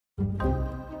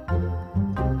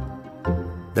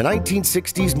The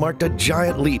 1960s marked a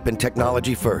giant leap in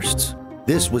technology firsts.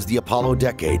 This was the Apollo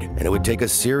decade, and it would take a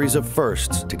series of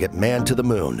firsts to get man to the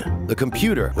moon. The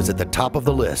computer was at the top of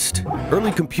the list.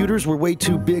 Early computers were way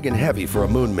too big and heavy for a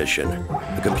moon mission.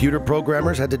 The computer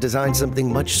programmers had to design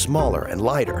something much smaller and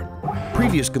lighter.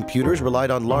 Previous computers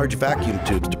relied on large vacuum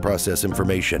tubes to process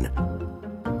information.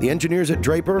 The engineers at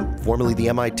Draper, formerly the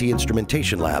MIT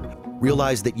Instrumentation Lab,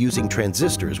 realized that using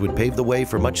transistors would pave the way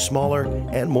for much smaller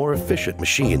and more efficient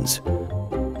machines.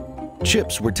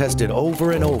 Chips were tested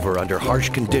over and over under harsh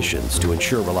conditions to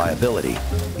ensure reliability.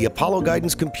 The Apollo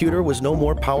guidance computer was no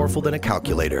more powerful than a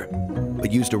calculator,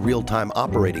 but used a real-time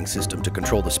operating system to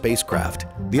control the spacecraft.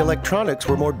 The electronics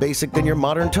were more basic than your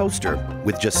modern toaster,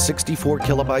 with just 64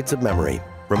 kilobytes of memory.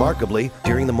 Remarkably,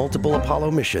 during the multiple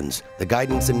Apollo missions, the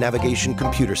guidance and navigation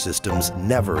computer systems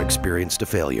never experienced a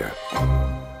failure.